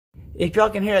if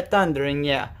y'all can hear it thundering,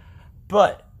 yeah.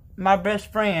 But my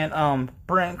best friend,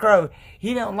 Brent Crow,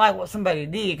 he didn't like what somebody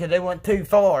did because they went too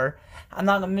far. I'm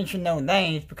not gonna mention no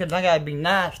names because I gotta be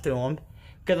nice to them.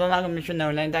 Because I'm not gonna mention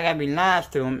no names, I gotta be nice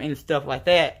to them and stuff like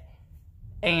that.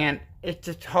 And it's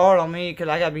just hard on me because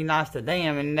I gotta be nice to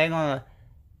them, and they're gonna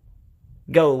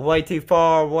go way too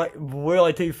far,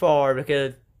 really too far,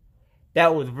 because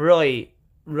that was really,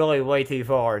 really way too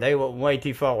far. They went way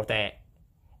too far with that.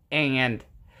 And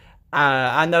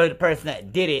I know the person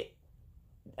that did it.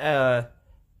 And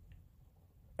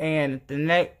the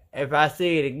next, if I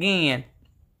see it again,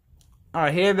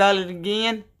 or hear about it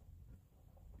again,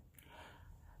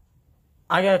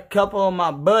 I got a couple of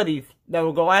my buddies that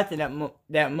will go after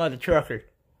that mother trucker,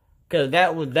 cause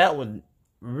that was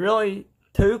really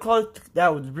too close.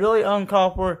 That was really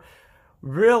uncalled for,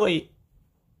 really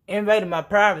invaded my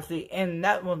privacy, and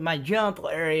that was my genital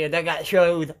area that got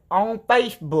showed on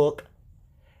Facebook,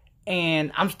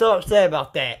 and I'm still upset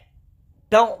about that.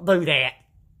 Don't do that.